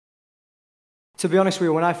To be honest with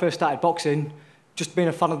you, when I first started boxing, just being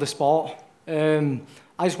a fan of the sport, I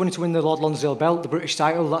just wanted to win the Lord Lonsdale belt, the British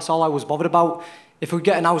title. That's all I was bothered about. If we could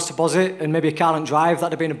get an house deposit and maybe a car and drive,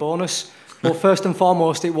 that'd have been a bonus. But first and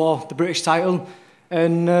foremost, it was the British title.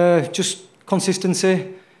 And just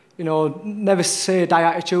consistency, you know, never say die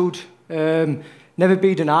attitude, never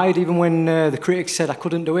be denied, even when the critics said I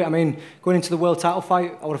couldn't do it. I mean, going into the world title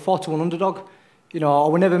fight, I would have fought to an underdog. You know, I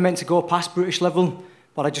was never meant to go past British level,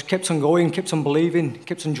 but I just kept on going, kept on believing,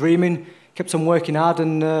 kept on dreaming, kept on working hard,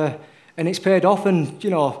 and it's paid off. And, you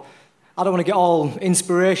know, I don't want to get all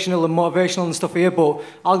inspirational and motivational and stuff here, but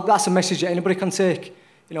that's a message that anybody can take.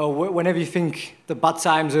 You know, whenever you think the bad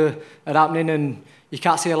times are happening and you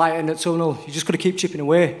can't see a light in the tunnel, you just got to keep chipping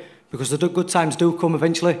away, because the good times do come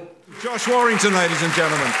eventually. Josh Warrington, ladies and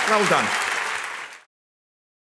gentlemen. Well done.